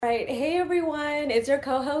Right. Hey everyone, it's your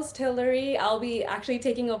co-host Hillary. I'll be actually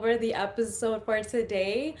taking over the episode for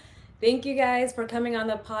today. Thank you guys for coming on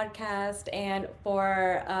the podcast and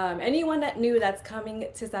for anyone that new that's coming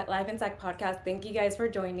to Live and Sac podcast. Thank you guys for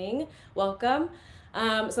joining. Welcome.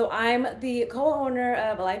 So I'm the co-owner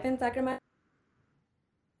of Life in Sacramento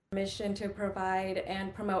mission to provide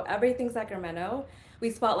and promote everything Sacramento. We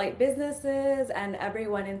spotlight businesses and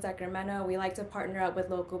everyone in Sacramento. We like to partner up with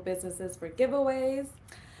local businesses for giveaways,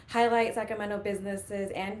 highlight Sacramento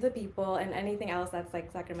businesses and the people, and anything else that's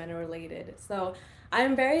like Sacramento related. So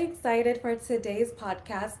I'm very excited for today's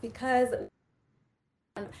podcast because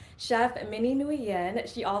Chef Minnie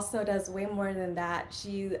Nguyen. She also does way more than that.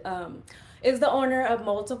 She is the owner of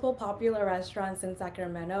multiple popular restaurants in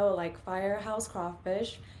Sacramento, like Firehouse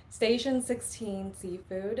Crawfish, Station 16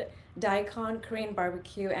 Seafood, Daikon Korean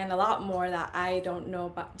Barbecue, and a lot more that I don't know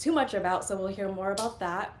about, too much about. So we'll hear more about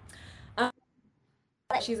that. Um,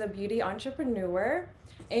 she's a beauty entrepreneur.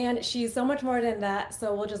 And she's so much more than that.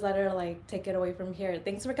 So we'll just let her like take it away from here.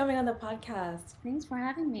 Thanks for coming on the podcast. Thanks for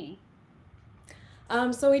having me.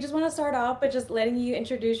 So we just want to start off by just letting you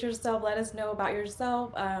introduce yourself, let us know about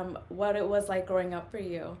yourself, what it was like growing up for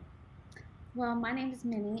you. Well, my name is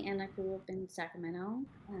Minnie, and I grew up in Sacramento.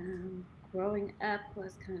 Growing up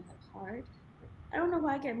was kind of hard. I don't know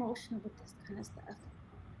why I get emotional with this kind of stuff,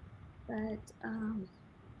 but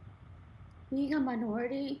being a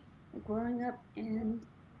minority, growing up in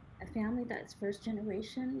a family that's first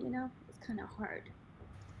generation, it's kind of hard.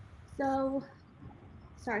 So,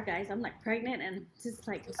 sorry guys, I'm like pregnant and just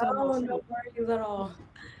like so Oh, emotional. no worries at all.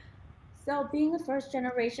 So being a first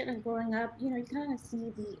generation and growing up, you kind of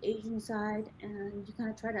see the Asian side and you kind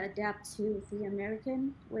of try to adapt to the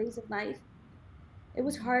American ways of life. It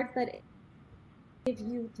was hard, but it gave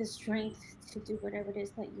you the strength to do whatever it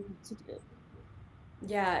is that you need to do.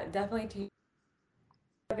 Yeah, definitely teach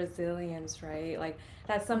resilience, right? Like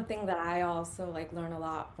that's something that I also like learn a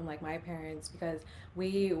lot from like my parents because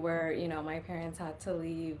we were, my parents had to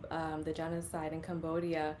leave the genocide in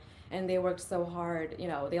Cambodia and they worked so hard,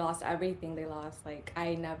 they lost everything. They lost like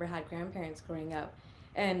I never had grandparents growing up.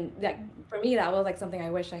 And that for me that was like something I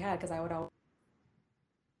wish I had because I would always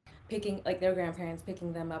picking like their grandparents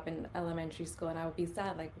picking them up in elementary school and I would be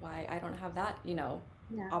sad like why I don't have that,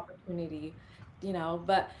 Yeah. opportunity,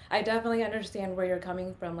 but I definitely understand where you're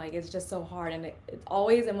coming from. Like it's just so hard and it's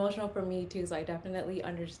always emotional for me too, so I definitely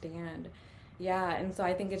understand. Yeah, and so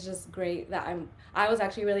I think it's just great that I was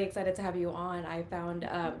actually really excited to have you on. I found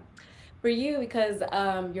for you because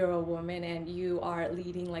you're a woman and you are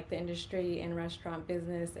leading like the industry in restaurant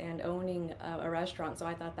business and owning a restaurant, so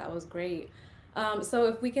I thought that was great. So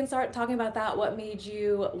if we can start talking about that, what made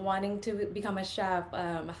you wanting to become a chef?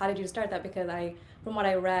 How did you start that? Because from what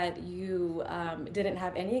I read, you didn't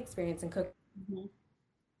have any experience in cooking. hmm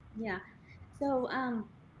Yeah. So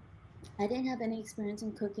I didn't have any experience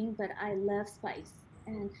in cooking, but I love spice.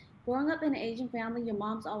 And growing up in an Asian family, your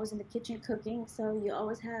mom's always in the kitchen cooking, so you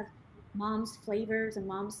always have mom's flavors and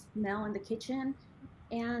mom's smell in the kitchen.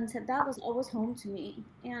 And that was always home to me.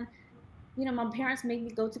 And my parents made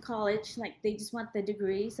me go to college. Like they just want the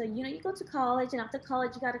degree. So, you go to college, and after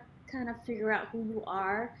college, you got to kind of figure out who you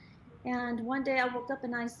are. And one day I woke up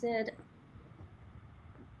and I said,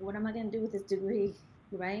 what am I going to do with this degree?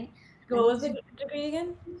 Right? I What need was to. the degree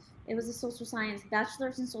again? It was a social science,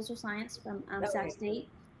 bachelor's in social science from Sac Okay. State.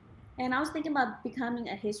 And I was thinking about becoming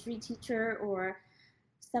a history teacher or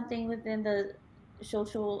something within the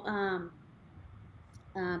social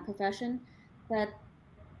profession. But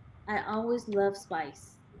I always loved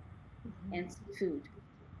spice and seafood.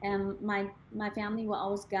 And my family will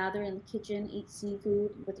always gather in the kitchen, eat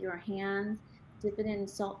seafood with your hands, dip it in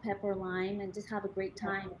salt, pepper, lime, and just have a great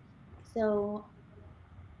time. So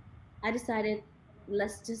I decided,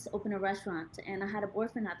 let's just open a restaurant. And I had a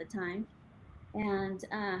boyfriend at the time, and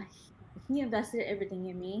he invested everything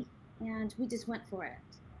in me, and we just went for it.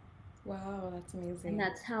 Wow, that's And amazing.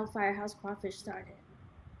 that's how Firehouse Crawfish started.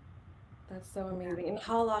 That's so Yeah, amazing. And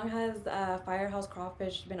how long has Firehouse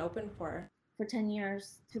Crawfish been open for? for 10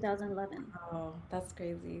 years, 2011. Oh, that's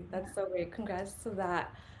crazy. Yeah. That's so great. Congrats to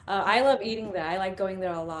that. I love eating there. I like going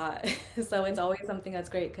there a lot. So it's always something that's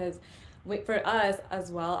great because for us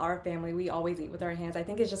as well, our family, we always eat with our hands. I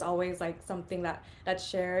think it's just always like something that's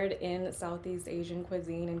shared in Southeast Asian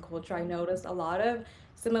cuisine and culture. I noticed a lot of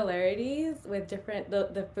similarities with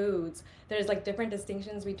the foods. There's like different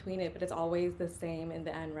distinctions between it, but it's always the same in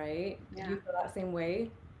the end, right? Did Yeah. you feel that same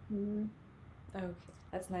way? hmm Okay,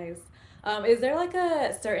 that's nice. Is there like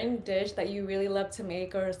a certain dish that you really love to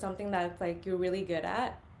make or something that's like you're really good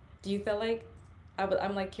at? Do you feel like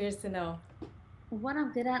I'm like curious to know. What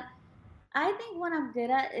I'm good at, I think what I'm good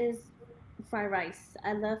at is fried rice.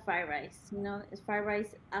 I love fried rice. You know, it's fried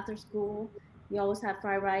rice after school. You always have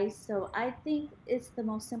fried rice. So I think it's the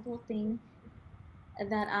most simple thing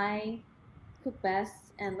that I cook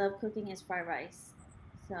best and love cooking is fried rice.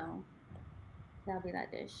 So that'll be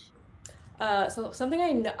that dish. So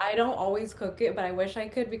something I don't always cook it, but I wish I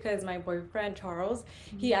could because my boyfriend Charles,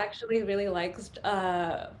 he Mhm. actually really likes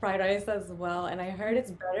fried rice as well, and I heard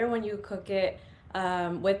it's better when you cook it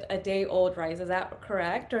with a day old rice. Is that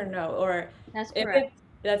correct or no? Or That's if correct. it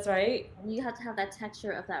that's right? And you have to have that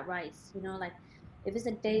texture of that rice. You know, like if it's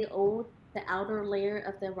a day old, the outer layer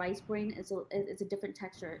of the rice grain is a different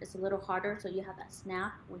texture. It's a little harder, so you have that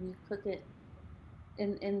snap when you cook it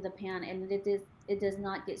in the pan, and it does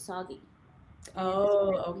not get soggy, and it doesn't Oh,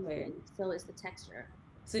 break okay. easily. So it's the texture.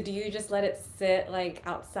 So do you just let it sit like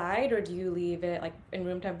outside, or do you leave it like in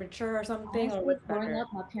room temperature or something, or Honestly, what's growing better? up,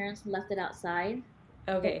 my parents left it outside,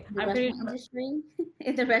 but Okay, in the I'm pretty restaurant sure. industry,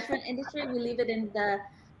 in the restaurant industry, we leave it in the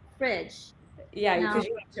fridge. Yeah, Now, because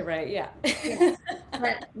you need to, right? Yeah. yes,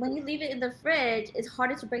 but when you leave it in the fridge, it's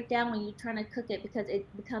harder to break down when you're trying to cook it because it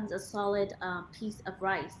becomes a solid piece of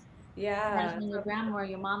rice. Whereas Yeah. when your grandma or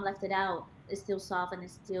your mom left it out, it's still soft and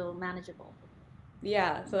it's still manageable.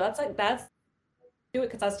 Yeah. So that's do it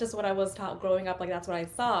because that's just what I was taught growing up. Like that's what I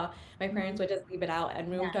saw. My parents Hmm. would just leave it out at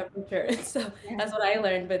room Yeah, temperature. So yeah, that's what I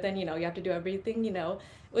learned. But then, you have to do everything,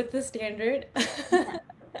 with the standard. yeah.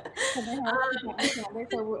 So they have to keep up the standard.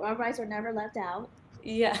 So our rice are never left out.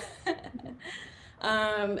 Yeah.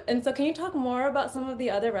 And so can you talk more about some of the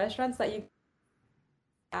other restaurants that you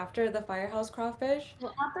after the Firehouse Crawfish?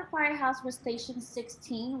 So after Firehouse was Station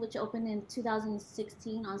 16, which opened in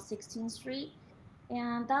 2016 on 16th Street.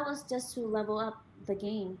 And that was just to level up the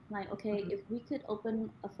game. Like, okay, if we could open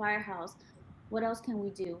a firehouse, what else can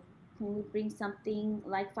we do? Can we bring something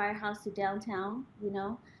like Firehouse to downtown?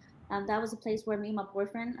 That was a place where me and my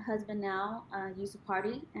boyfriend, husband now, used to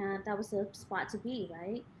party, and that was a spot to be,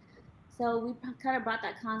 right? So we kind of brought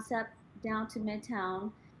that concept down to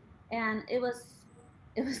Midtown, and it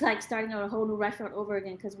was like starting a whole new restaurant over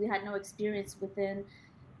again because we had no experience within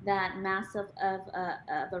that massive of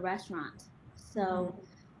a restaurant. So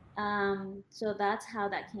Mhm. so that's how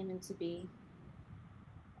that came into be.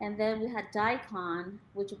 And then we had Daikon,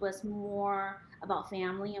 which was more about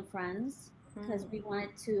family and friends, because we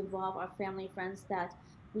wanted to involve our family and friends that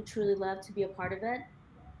we truly love to be a part of it.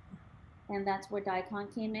 And that's where Daikon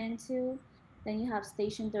came into. Then you have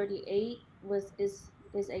Station 38 is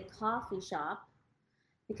a coffee shop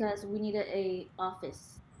because we needed a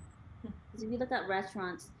office. Because if you look at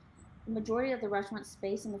restaurants, the majority of the restaurant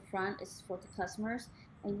space in the front is for the customers,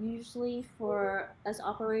 and usually for us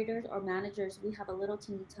operators or managers, we have a little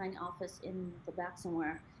teeny tiny office in the back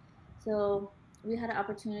somewhere. So we had an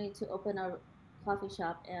opportunity to open a coffee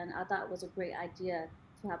shop, and I thought it was a great idea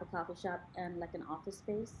to have a coffee shop and like an office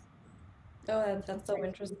space. Oh, And that's so like,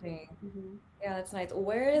 interesting. mhm. Yeah, that's nice.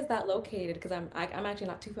 Where is that located? Because I'm actually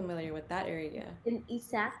not too familiar with that area. In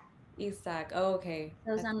East East Sac. Oh, okay.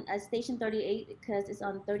 so it's on at Station 38 because it's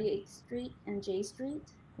on 38th Street and J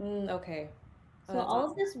Street. Okay. Oh, So that's all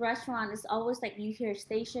of awesome. this restaurant is always like you hear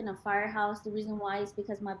station a firehouse. The reason why is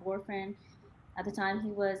because my boyfriend at the time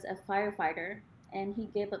he was a firefighter and he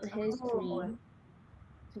gave up his Oh, dream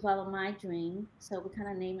to follow my dream. So we kind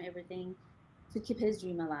of name everything to keep his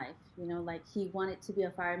dream alive. Like he wanted to be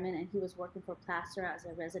a fireman and he was working for Plaster as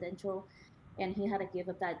a residential, and he had to give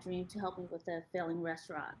up that dream to help me with a failing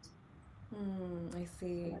restaurant. I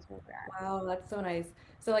So see. that's where we're at. Wow, that's so nice.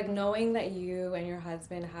 So like knowing that you and your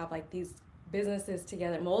husband have like these businesses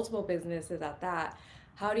together, multiple businesses at that,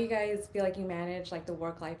 how do you guys feel like you manage like the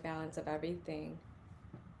work-life balance of everything?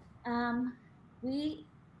 Um, we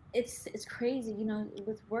it's crazy,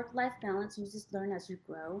 with work life balance, you just learn as you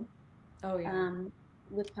grow. Oh yeah. Um,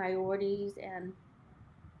 with priorities, and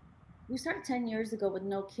we started 10 years ago with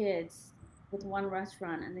no kids, with one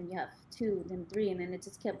restaurant, and then you have two, then three, and then it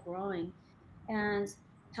just kept growing. And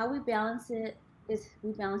how we balance it is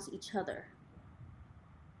we balance each other.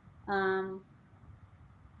 Um,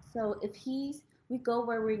 so if we go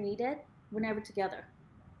where we're needed, we're never together.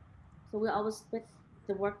 So we always split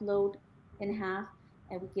the workload in half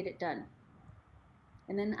and we get it done.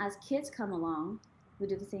 And then as kids come along, we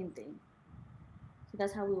do the same thing. So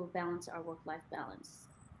that's how we will balance our work life balance.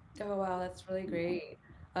 Oh wow, that's really Yeah. great.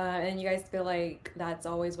 And you guys feel like that's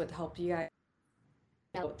always what helped you guys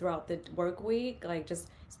out throughout the work week, like just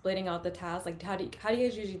splitting out the tasks. Like how do you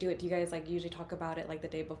guys usually do it? Do you guys like usually talk about it like the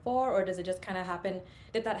day before, or does it just kind of happen?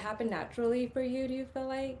 Did that happen naturally for you? Do you feel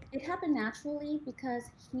like? It happened naturally because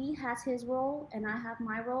he has his role and I have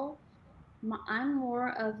my role. I'm more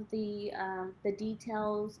of the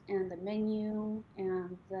details and the menu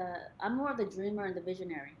and the. I'm more of the dreamer and the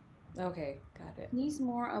visionary. Okay, got it. He's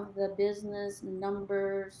more of the business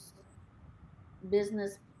number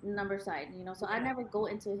side. So I Yeah. never go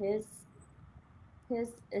into his.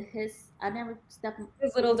 I never step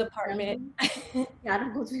His foot little into his department. dungeon. Yeah, I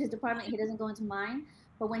don't go to his department. He doesn't go into mine.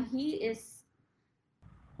 But when he's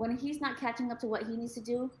not catching up to what he needs to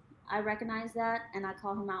do, I recognize that and I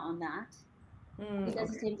call him out on that. He does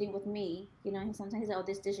the Okay. same thing with me. He sometimes says, "Oh,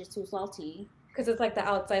 this dish is too salty." Because it's like the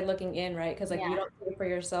outside looking in, right? Because like you Yeah. don't see it for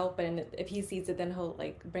yourself, but if he sees it, then he'll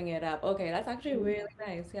like bring it up. Okay, that's actually Mhm. really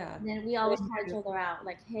nice. Yeah. Then we always call each other out,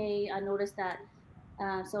 like, "Hey, I noticed that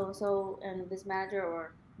so and so and this manager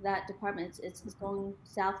or that department it's going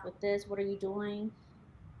south with this. What are you doing?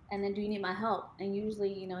 And then do you need my help?" And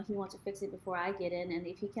usually, he wants to fix it before I get in. And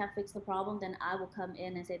if he can't fix the problem, then I will come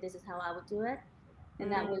in and say, "This is how I would do it,"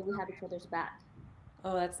 and that Mm. way we have each other's back.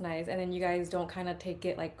 Oh, that's nice. And then you guys don't kind of take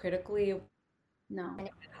it like critically No, when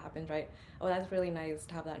it happens, right? Oh, that's really nice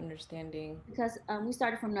to have that understanding. because we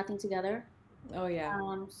started from nothing together. Oh, yeah.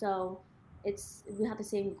 So we have the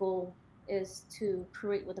same goal, is to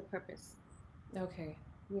create with a purpose. Okay.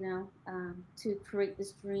 To create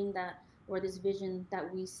this dream that or this vision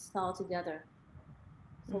that we saw together.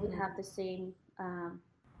 So we Hmm. have the same.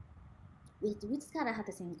 We just gotta have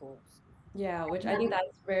the same goals. Yeah, which I think Nothing.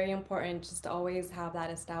 that's very important just to always have that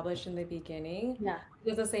established in the beginning. Yeah.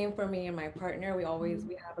 It's the same for me and my partner. Mhm.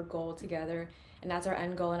 We have a goal together, and that's our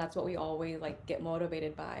end goal, and that's what we always like get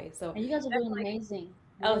motivated by. So And you guys are doing definitely, amazing. You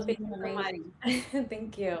oh, guys are thank doing you so amazing. much.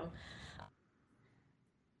 Thank you.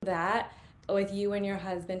 That with you and your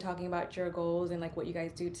husband talking about your goals and like what you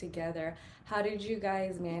guys do together, how did you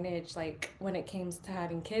guys manage like when it came to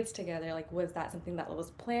having kids together? Like, was that something that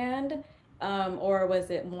was planned, or was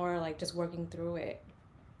it more like just working through it?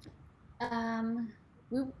 Um,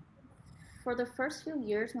 we For the first few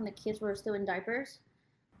years when the kids were still in diapers,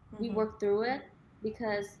 we Hmm. worked through it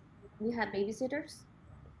because we had babysitters.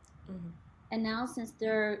 Hmm. And now since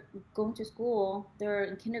they're going to school, they're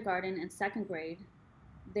in kindergarten and second grade,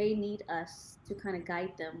 they need us to kind of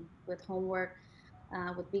guide them with homework,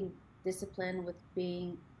 with being disciplined, with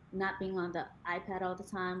being not being on the iPad all the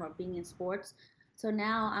time or being in sports. So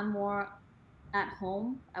now I'm more at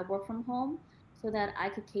home. I work from home so that I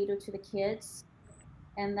could cater to the kids,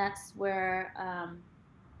 and that's where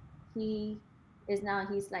he is now.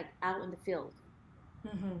 He's like out in the field,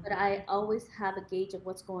 Hmm. but I always have a gauge of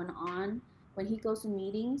what's going on. When he goes to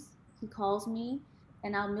meetings, he calls me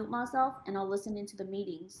and I'll mute myself and I'll listen into the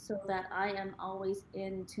meetings so that I am always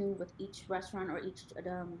in tune with each restaurant or each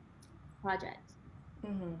project.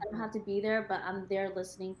 Hmm. I don't have to be there, but I'm there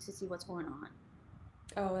listening to see what's going on.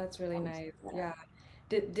 Oh, that's really Always nice. set up. Yeah.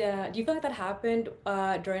 Do you feel like that happened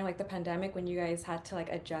during like the pandemic when you guys had to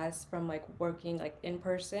like adjust from like working like in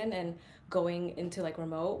person and going into like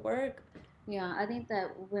remote work? Yeah, I think that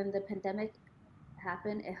when the pandemic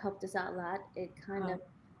happened, it helped us out a lot. It Uh,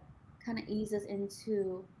 kind of eased us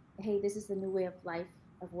into, hey, this is the new way of life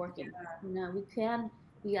of working. We can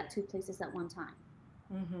be at two places at one time.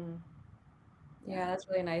 mm-hmm. Yeah. Yeah, that's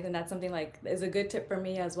really nice, and that's something like is a good tip for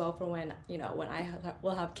me as well for when when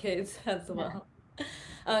will have kids as Yeah. well.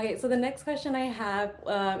 Okay, so the next question I have,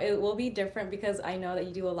 it will be different because I know that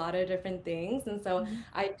you do a lot of different things, and so Mhm.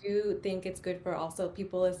 I do think it's good for also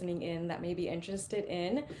people listening in that may be interested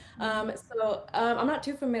in. Mhm. I'm not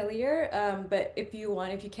too familiar, but if you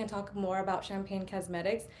can talk more about Champagne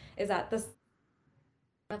Cosmetics, is that the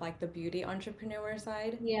like the beauty entrepreneur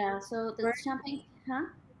side? Yeah. So the champagne, huh?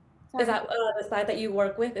 Is Sorry. that the side that you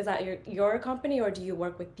work with? Is that your company or do you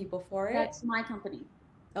work with people for it? That's my company.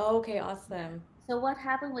 Oh, okay, Yeah. awesome. So what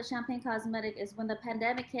happened with Champagne Cosmetic is when the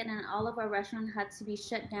pandemic hit and all of our restaurants had to be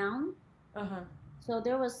shut down. Uh-huh. So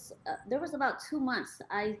there was about 2 months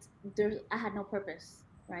I had no purpose,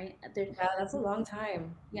 right? Yeah, that's a long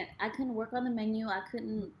time. Yeah, I couldn't work on the menu. I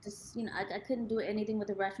couldn't just I couldn't do anything with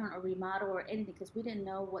the restaurant or remodel or anything because we didn't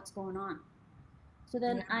know what's going on. So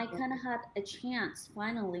then Yeah. I kind of had a chance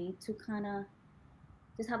finally to kind of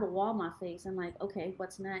just have a wall on my face. I'm like, okay,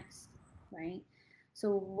 what's next, right?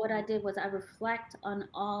 So what I did was I reflect on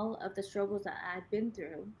all of the struggles that I've been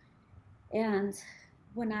through, and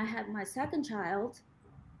when I had my second child,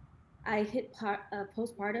 I hit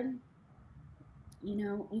postpartum.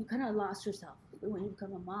 You kind of lost yourself when you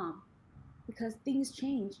become a mom because things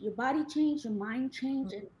change. Your body changed, your mind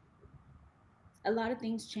changed, and a lot of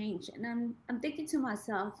things change. And I'm thinking to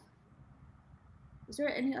myself, is there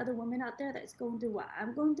any other woman out there that's going through what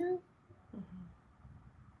I'm going through? Mhm.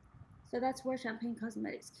 So that's where Champagne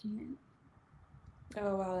Cosmetics came in.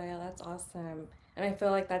 Oh wow, yeah, that's awesome. And I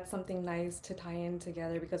feel like that's something nice to tie in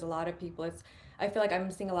together because a lot of people, I feel like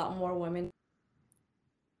I'm seeing a lot more women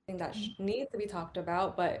that needs to be talked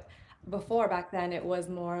about, but before back then it was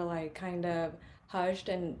more like kind of hushed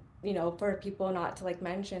and for people not to like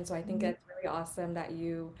mention. So I think Mhm. it's really awesome that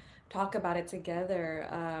you talk about it together.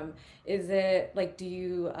 Is it like do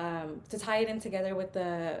you to tie it in together with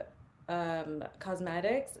the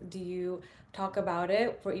cosmetics? Do you talk about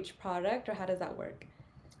it for each product, or how does that work?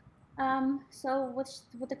 So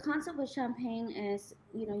what the concept with champagne is,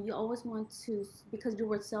 you always want to, because you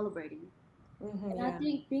were celebrating. Hmm, And I yeah.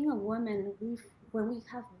 think being a woman, when we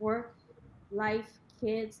have work, life,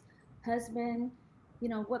 kids, husband,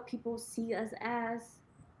 what people see us as,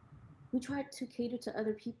 we try to cater to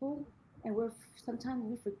other people, and sometimes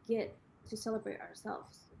we forget to celebrate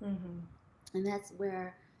ourselves, Hmm. and that's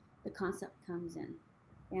where the concept comes in.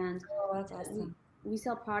 And Oh, that's we awesome. we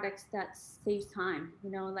sell products that saves time.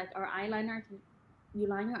 Like our eyeliner, you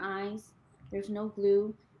line your eyes. There's no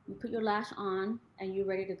glue. You put your lash on, and you're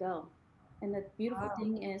ready to go. And the beautiful Wow.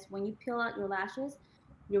 thing is when you peel out your lashes,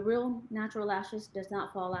 your real natural lashes does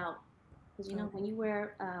not fall out. Because Oh. when you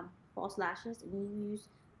wear false lashes and you use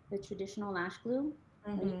the traditional lash glue,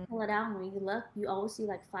 when you Hmm. pull it out and when you look, you always see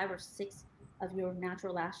like 5 or 6 of your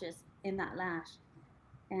natural lashes in that lash.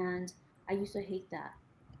 And I used to hate that.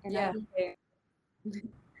 And I Yeah. think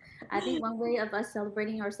I think one way of us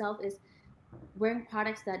celebrating ourselves is wearing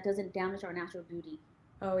products that doesn't damage our natural beauty.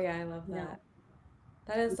 Oh yeah, I love You know. that.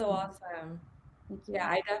 That is so awesome. Thank Yeah, you.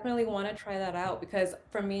 I definitely want to try that out because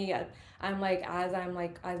for me, as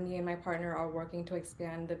me and my partner are working to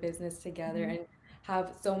expand the business together Mhm. and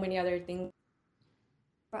have so many other things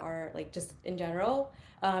are like just in general,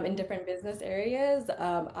 in Mhm. different business areas,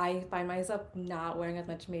 I find myself not wearing as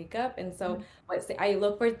much makeup, and so Mhm. I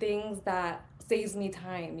look for things that saves me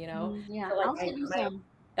time, Yeah, So like I'll send you my some.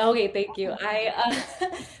 Okay, thank I'll you. send you some.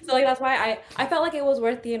 So like that's why I felt like it was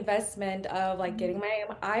worth the investment of like Mhm. getting my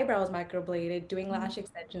eyebrows microbladed, doing Mhm. lash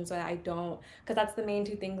extensions so that I don't, because that's the main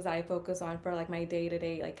two things I focus on for like my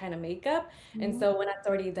day-to-day like kind of makeup. And Mhm. so when that's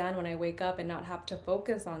already done, when I wake up and not have to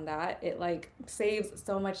focus on that, it like saves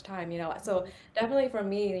so much time. So Mhm. definitely for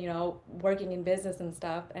me, working in business and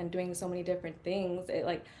stuff and doing so many different things, it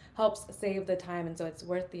like helps save the time, and so it's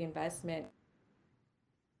worth the investment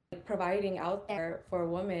providing out there for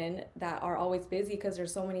women that are always busy because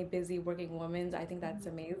there's so many busy working women. I think that's Mhm.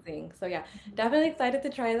 amazing. So yeah, Mhm. definitely excited to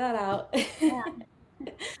try that out. Yeah.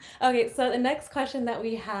 Okay, so the next question that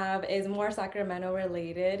we have is more Sacramento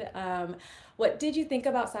related. What did you think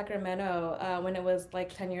about Sacramento when it was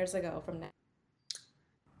like 10 years ago from now?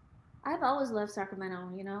 I've always loved Sacramento.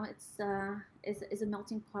 It's a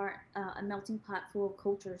melting pot full of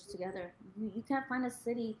cultures together. You can't find a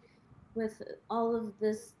city with all of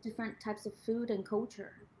this different types of food and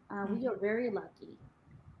culture. We Mhm, are very lucky.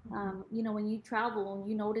 When you travel,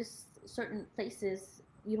 you notice certain places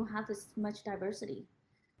you don't have this much diversity.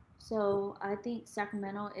 So I think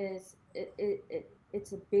Sacramento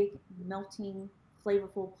it's a big melting,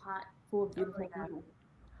 flavorful pot full of beautiful mhm. people.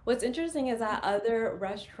 What's interesting is that other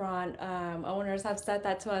restaurant owners have said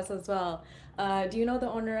that to us as well. Do you know the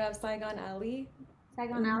owner of Saigon Alley?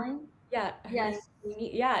 Saigon Mhm. Alley? Yeah, her name Yes. is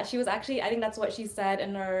Amy. Yeah, she was actually, I think that's what she said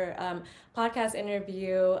in her podcast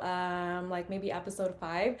interview, like maybe episode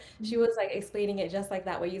 5. She Mhm. was like explaining it just like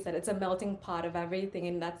that, what you said. It's a melting pot of everything,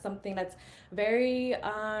 and that's something that's very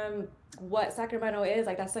what Sacramento is.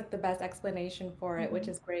 Like that's like the best explanation for it, which Mhm.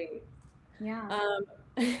 is great. Yeah. Um,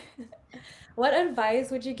 what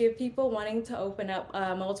advice would you give people wanting to open up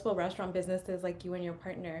multiple restaurant businesses like you and your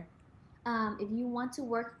partner? If you want to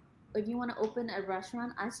work, if you want to open a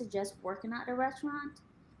restaurant, I suggest working at a restaurant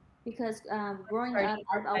because growing Starting up,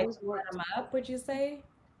 from I've like always worked bottom up, would you say?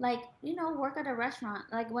 like work at a restaurant.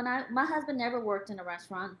 Like my husband never worked in a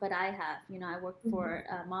restaurant, but I have. I worked Mhm. for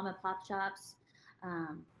mom and pop shops,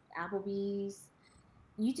 um, Applebee's.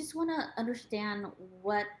 You just want to understand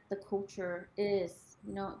what the culture is.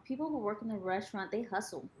 People who work in the restaurant, they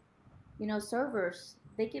hustle. Servers,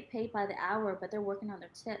 they get paid by the hour, but they're working on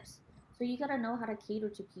their tips. So you got to know how to cater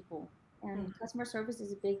to people. And Mhm. customer service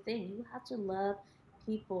is a big thing. You have to love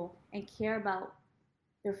people and care about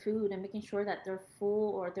their food and making sure that they're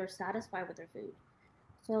full or they're satisfied with their food.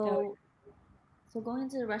 Oh, So, so going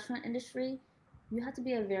into the restaurant industry, you have to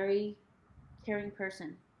be a very caring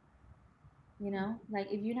person. Like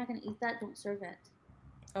if you're not going to eat that, don't serve it.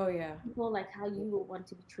 oh yeah. People like how you would want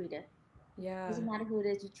to be treated. Yeah. Doesn't matter who it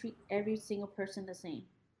is, you treat every single person the same.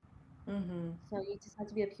 Mm-hmm. So you just have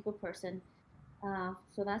to be a people person.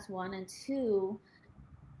 So that's one. And two,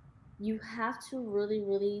 you have to really,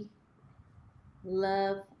 really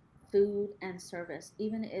love food and service,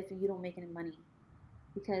 even if you don't make any money.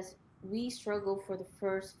 because we struggled for the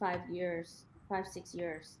first 5 years, 5, 6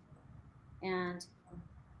 years, and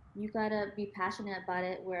you gotta be passionate about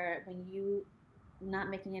it. Where when you're not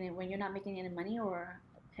making any money, or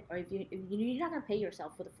if you're not gonna pay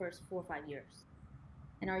yourself for the first 4 or 5 years,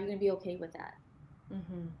 and are you gonna be okay with that?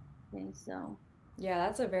 Mm-hmm. Okay, so Yeah,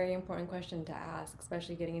 that's a very important question to ask,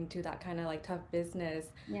 especially getting into that kind of like tough business.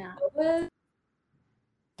 yeah. What was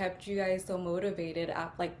kept you guys so motivated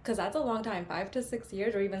at like, because that's a long time, 5 to 6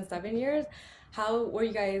 years or even 7 years. How were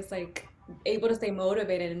you guys like able to stay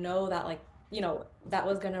motivated and know that like, that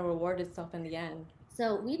was gonna reward itself in the end?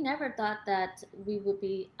 So we never thought that we would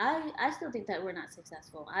be. I still think that we're not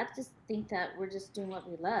successful. I just think that we're just doing what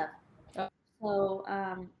we love. Oh, So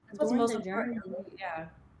that's what's during most the important. journey, Yeah.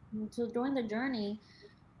 during the journey,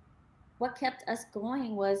 what kept us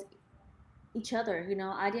going was each other.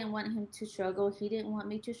 I didn't want him to struggle. He didn't want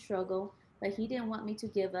me to struggle, but he didn't want me to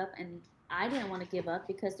give up, and I didn't want to give up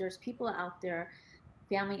because there's people out there,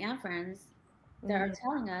 family and friends, that are Hmm.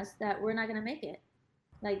 telling us that we're not gonna make it.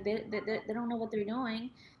 Like they don't know what they're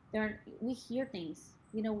doing. We hear things.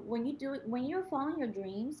 When you're following your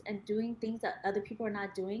dreams and doing things that other people are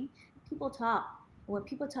not doing, people talk. When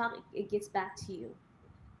people talk, it gets back to you.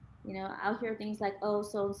 I'll hear things like, "Oh,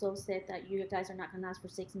 so and so said that you guys are not gonna last for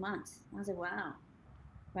 6 months." I was like, "Wow."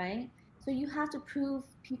 Right? So you have to prove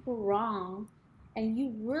people wrong, and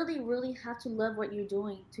you really, really have to love what you're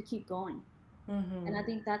doing to keep going. And Hmm. I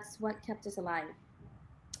think that's what kept us alive.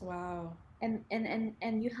 Wow.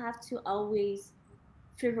 And you have to always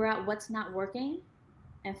figure out what's not working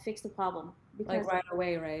and fix the problem, Like because right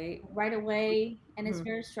away, right? right away, and it's Mhm.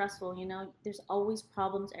 very stressful. There's always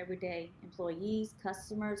problems every day: employees,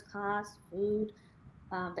 customers, costs, food,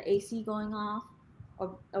 the AC going off,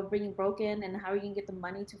 or being broken, and how are you going to get the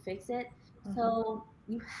money to fix it? Mhm. So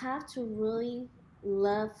you have to really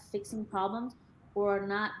love fixing problems, or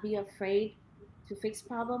not be afraid to fix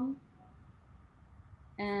problem,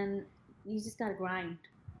 and you just got to grind,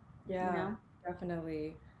 you Yeah, know?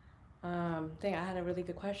 definitely. Think I had a really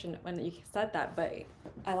good question when you said that, but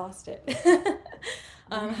I lost it.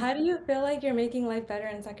 How do you feel like you're making life better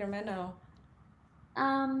in Sacramento?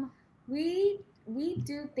 um, we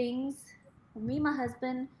do things. Me and my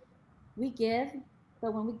husband, we give,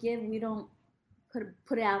 but when we give, we don't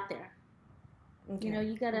put it out there.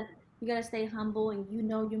 Okay. You gotta stay humble, and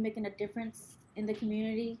you're making a difference in the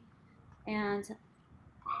community. And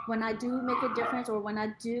when I do make a difference, or when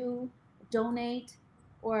I do donate,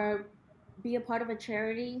 or be a part of a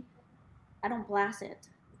charity, I don't blast it,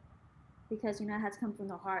 because it has to come from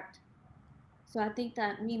the heart. So I think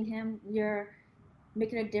that me and him, we're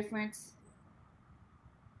making a difference,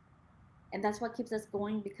 and that's what keeps us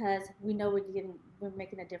going, because we know we're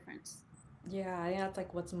making a difference. Yeah, I think that's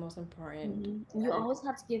like what's most important. And you Yeah, always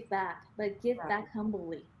have to give back, but give yeah, back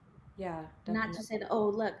humbly, yeah, not definitely. to say that, "Oh,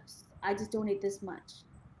 look, I just donate this much."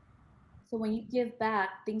 So when you give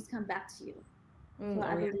back, things come back to you. So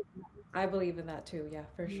I Oh yeah, believe in I believe in that too. Yeah,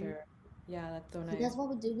 for that. sure. Yeah, that's so So nice. that's what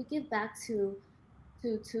we do. We give back to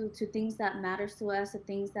things that matters to us, the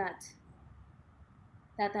things that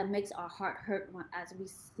makes our heart hurt, as we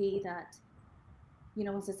see that,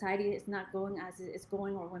 when society is not going as it's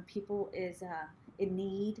going, or when people is in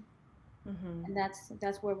need. Hmm. And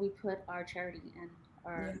that's where we put our charity, and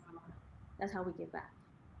Yeah. our that's how we give back.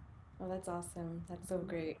 Oh, that's awesome. That's so Mhm.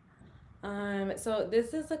 great. So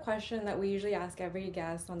this is a question that we usually ask every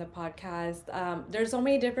guest on the podcast. There's so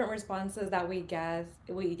many different responses that we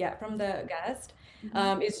get from the guest.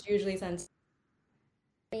 Mhm. It's usually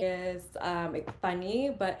is funny,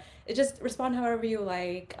 but it just respond however you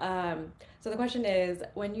like. So the question is,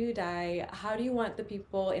 when you die, how do you want the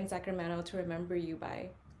people in Sacramento to remember you by?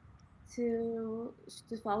 To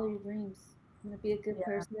follow your dreams. Be a good Yeah,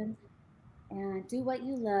 person, and do what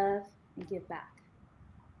you love, and give back.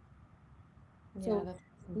 yeah, So that's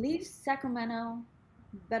awesome. leave Sacramento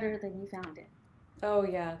better than you found it. Oh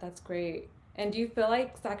yeah, that's great. And do you feel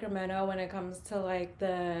like Sacramento, when it comes to like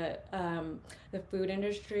the food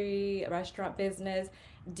industry, restaurant business,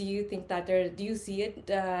 do you see it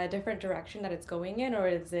a different direction that it's going in, or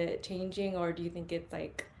is it changing, or do you think it's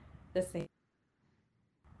like the same?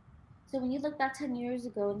 So when you look back 10 years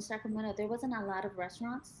ago in Sacramento, there wasn't a lot of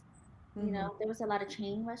restaurants. Mm-hmm. There was a lot of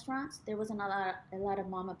chain restaurants. There wasn't a lot of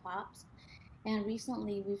mom and pops. And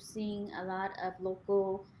recently, we've seen a lot of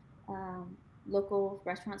um, local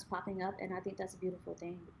restaurants popping up, and I think that's a beautiful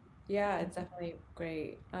thing. Yeah, it's definitely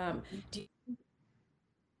great. Do you have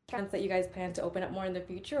plans that you guys plan to open up more in the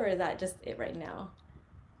future, or is that just it right now?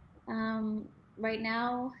 Um, right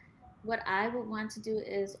now, what I would want to do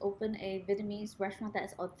is open a Vietnamese restaurant that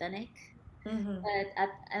is authentic. Mm-hmm.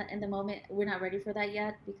 But in the moment, we're not ready for that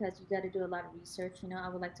yet because you got to do a lot of research. You know, I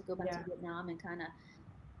would like to go back to Yeah. Vietnam and kind of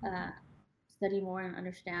Mm-hmm. uh, study more and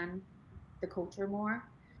understand the culture more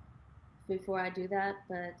before I do that.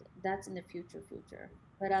 But that's in the future.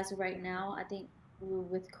 But as of right now, I think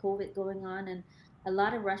with COVID going on and a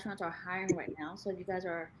lot of restaurants are hiring right now. So if you guys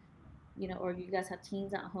are, you know, or you guys have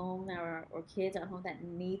teens at home or kids at home that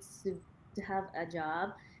needs to have a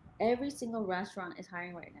job, every single restaurant is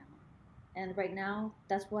hiring right now. And right now,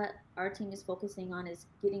 that's what our team is focusing on is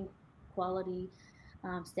getting quality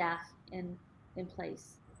staff in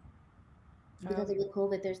place because of Okay. the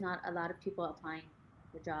COVID. There's not a lot of people applying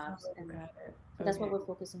for Oh, jobs, and got it. so that's what Okay. we're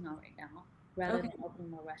focusing on right now, rather Okay. than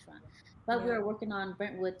opening more restaurant. But we Yeah. are working on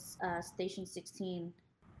Brentwood's Station 16.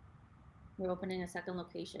 We're opening a second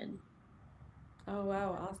location. Oh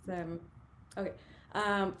wow, awesome. Okay.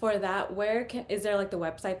 For that, where can is there like the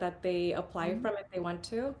website that they apply Mhm. from if they want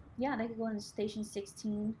to? Yeah, they could go in Station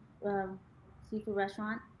 16 um, seafood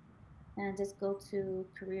restaurant and just go to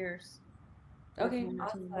careers, working Okay, on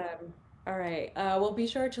our team. awesome. All right. We'll be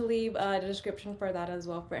sure to leave the description for that as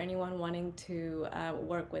well for anyone wanting to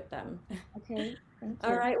work with them. Okay, thank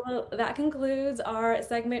All you. right, well, that concludes our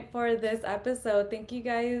segment for this episode. Thank you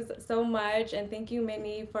guys so much, and thank you,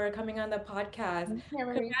 Minnie, for coming on the podcast. Thank you, Hillary, for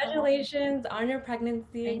having me. Congratulations on your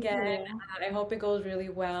pregnancy Thank again. you. I hope it goes really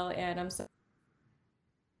well, and I'm so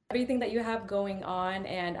everything that you have going on,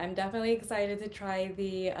 and I'm definitely excited to try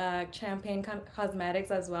the champagne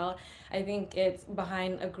cosmetics as well. I think it's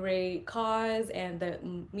behind a great cause, and the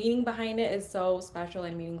meaning behind it is so special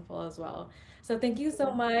and meaningful as well. So thank you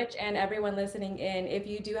so much, and everyone listening in. If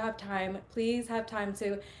you do have time, please have time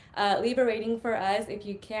to leave a rating for us if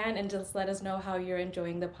you can, and just let us know how you're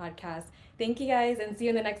enjoying the podcast. Thank you guys, and see you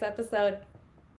in the next episode.